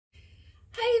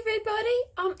Hey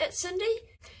everybody, it's Cindy.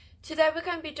 Today we're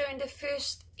going to be doing the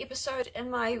first episode in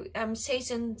my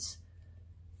seasons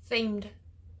themed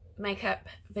makeup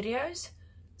videos.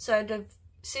 So the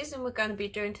season we're going to be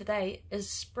doing today is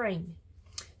spring.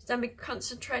 So I'm going to be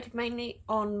concentrating mainly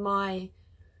on my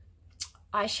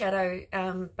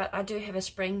eyeshadow, but I do have a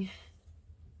spring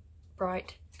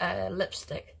bright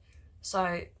lipstick.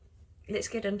 So let's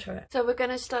get into it. So we're going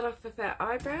to start off with our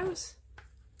eyebrows.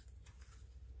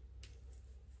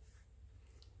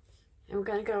 And we're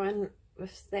going to go in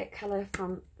with that colour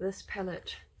from this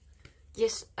palette.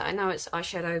 Yes, I know it's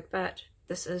eyeshadow, but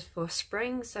this is for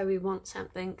spring, so we want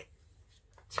something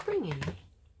springy.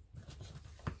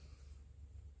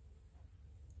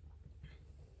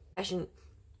 Actually,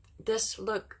 this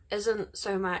look isn't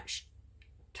so much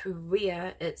to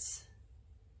wear, it's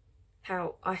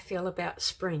how I feel about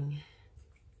spring.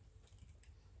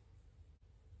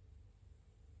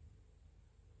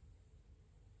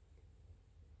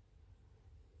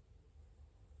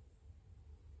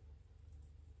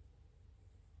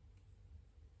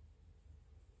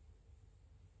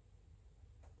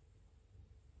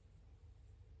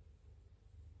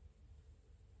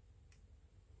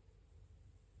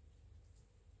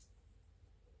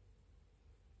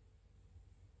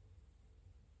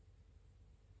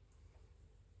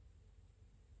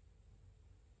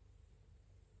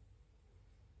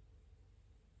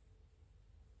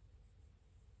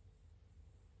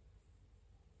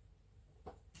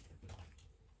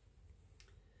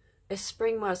 If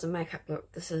spring was a makeup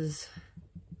look, this is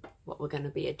what we're going to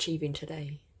be achieving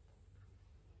today.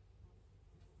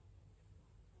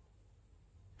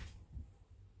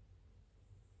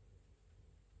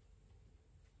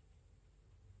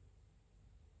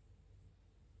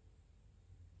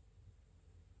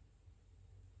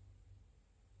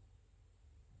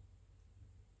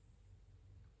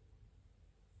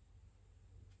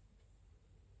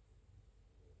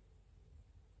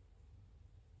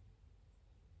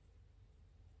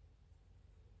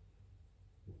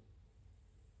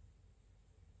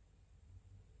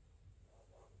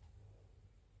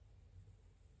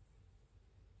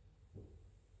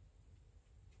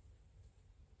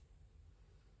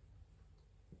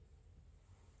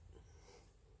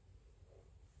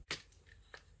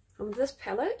 From this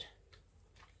palette,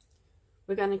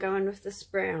 we're going to go in with this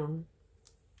brown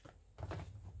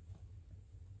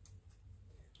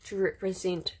to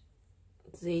represent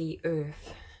the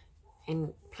earth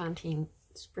and planting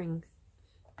spring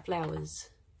flowers.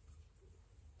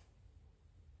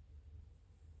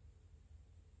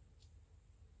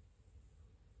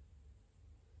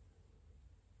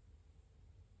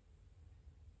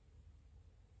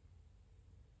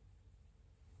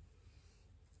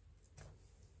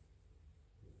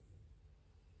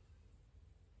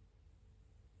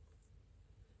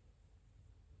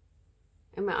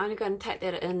 And we're only going to take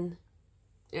that in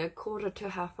a third to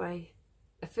halfway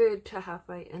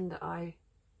in the eye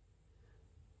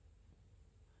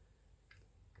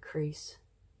crease.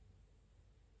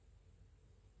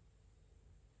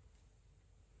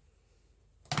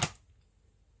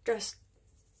 Just,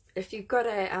 if you've got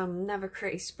a another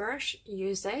crease brush,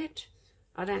 use that.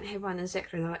 I don't have one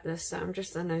exactly like this, so I'm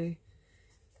just going to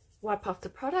wipe off the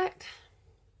product.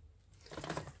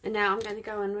 And now I'm going to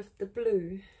go in with the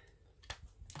blue,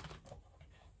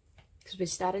 because we're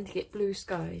starting to get blue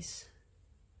skies,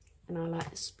 and I like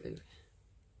this blue.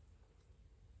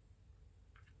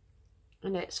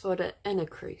 And that's for the inner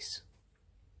crease.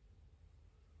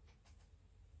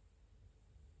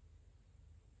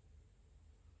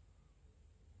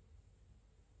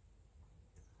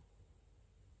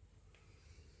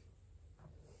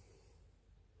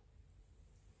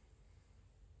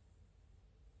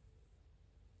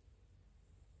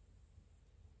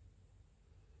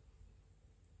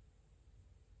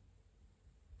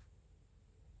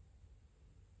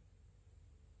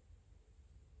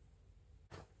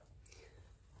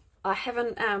 I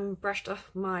haven't brushed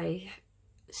off my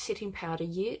setting powder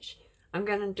yet. I'm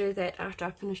going to do that after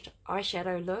I finish the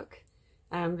eyeshadow look,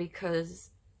 because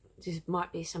there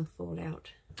might be some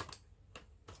fallout.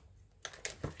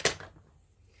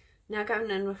 Now going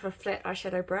in with a flat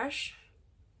eyeshadow brush,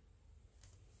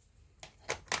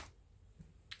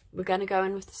 we're going to go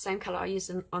in with the same colour I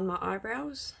used on my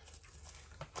eyebrows,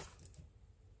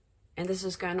 and this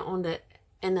is going on the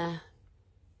inner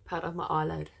part of my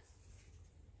eyelid.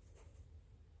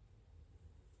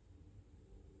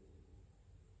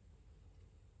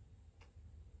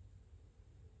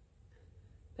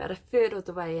 About a third of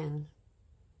the way in.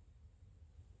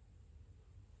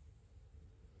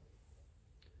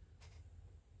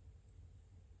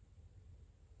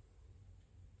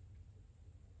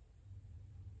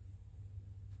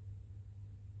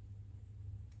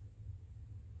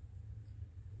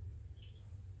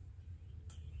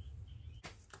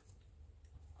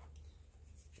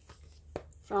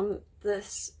 from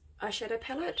this eyeshadow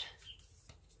palette.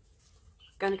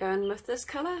 Going to go in with this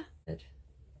colour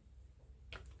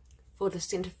for the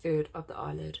centre third of the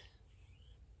eyelid.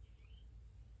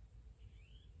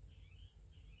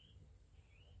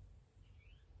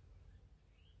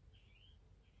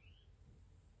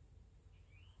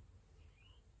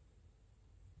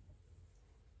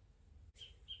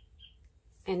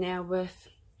 And now with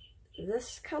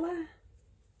this colour,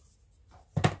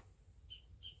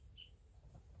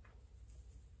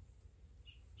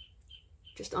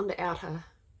 just on the outer.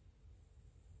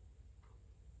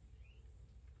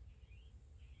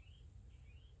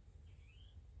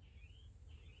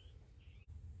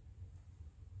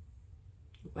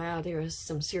 Wow, there is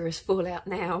some serious fallout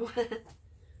now.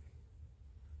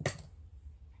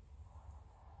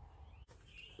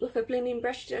 With a blending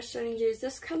brush, just going to use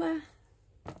this colour.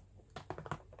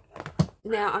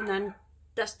 Now I'm going to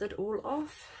dust it all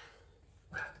off.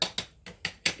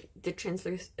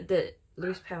 The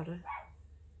loose powder.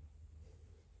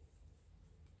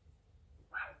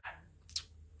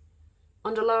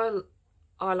 On the lower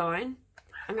eye line,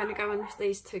 I'm going to go in with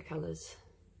these two colours.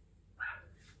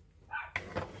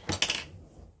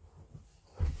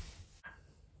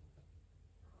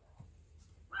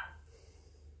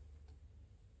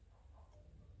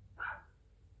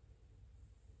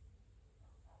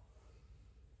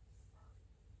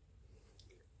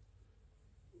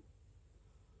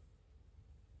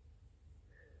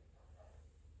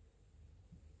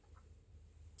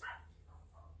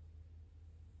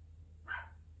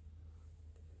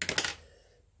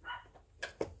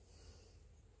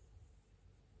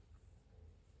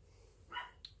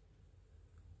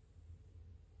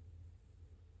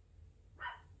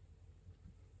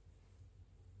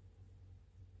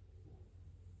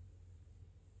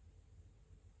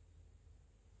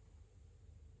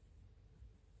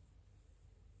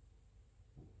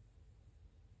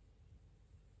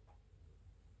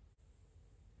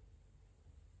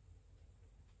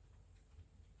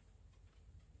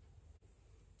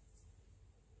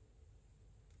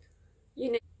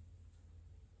 You know,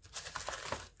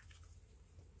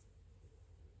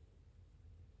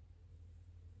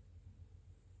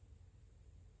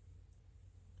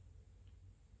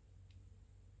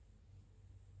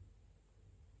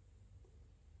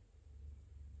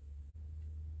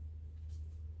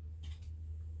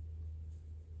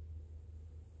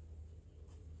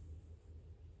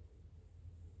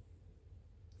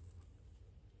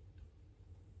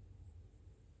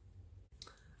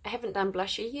 I haven't done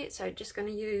blusher yet, so I'm just going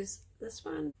to use this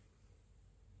one.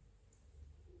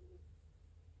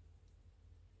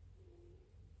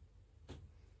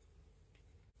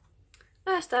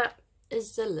 Last up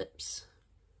is the lips.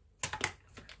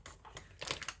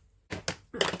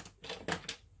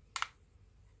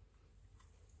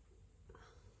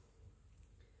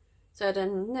 So the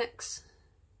NYX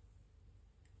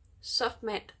Soft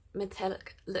Matte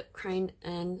Metallic Lip Cream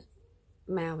in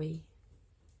Maui.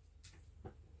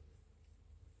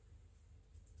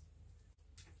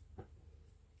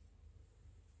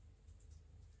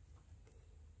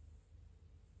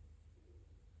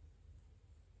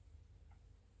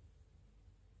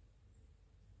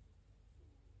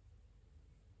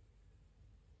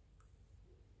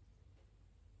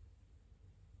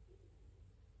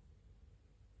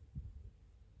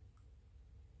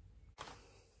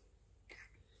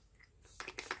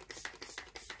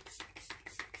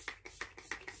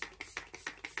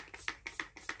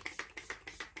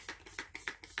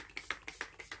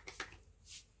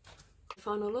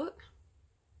 Final look.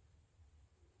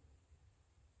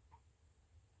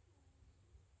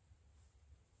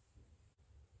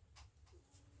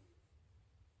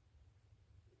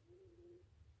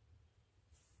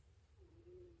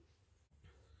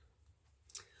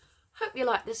 Hope you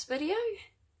like this video.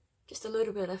 Just a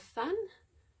little bit of fun,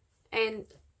 and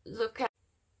look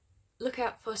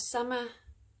out for summer,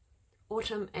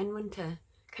 autumn and winter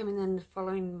coming in the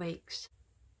following weeks.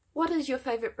 What is your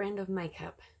favourite brand of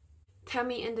makeup? Tell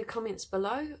me in the comments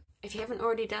below. If you haven't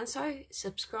already done so,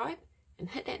 subscribe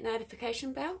and hit that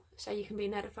notification bell so you can be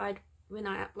notified when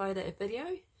I upload a video.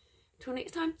 Till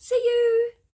next time, see you!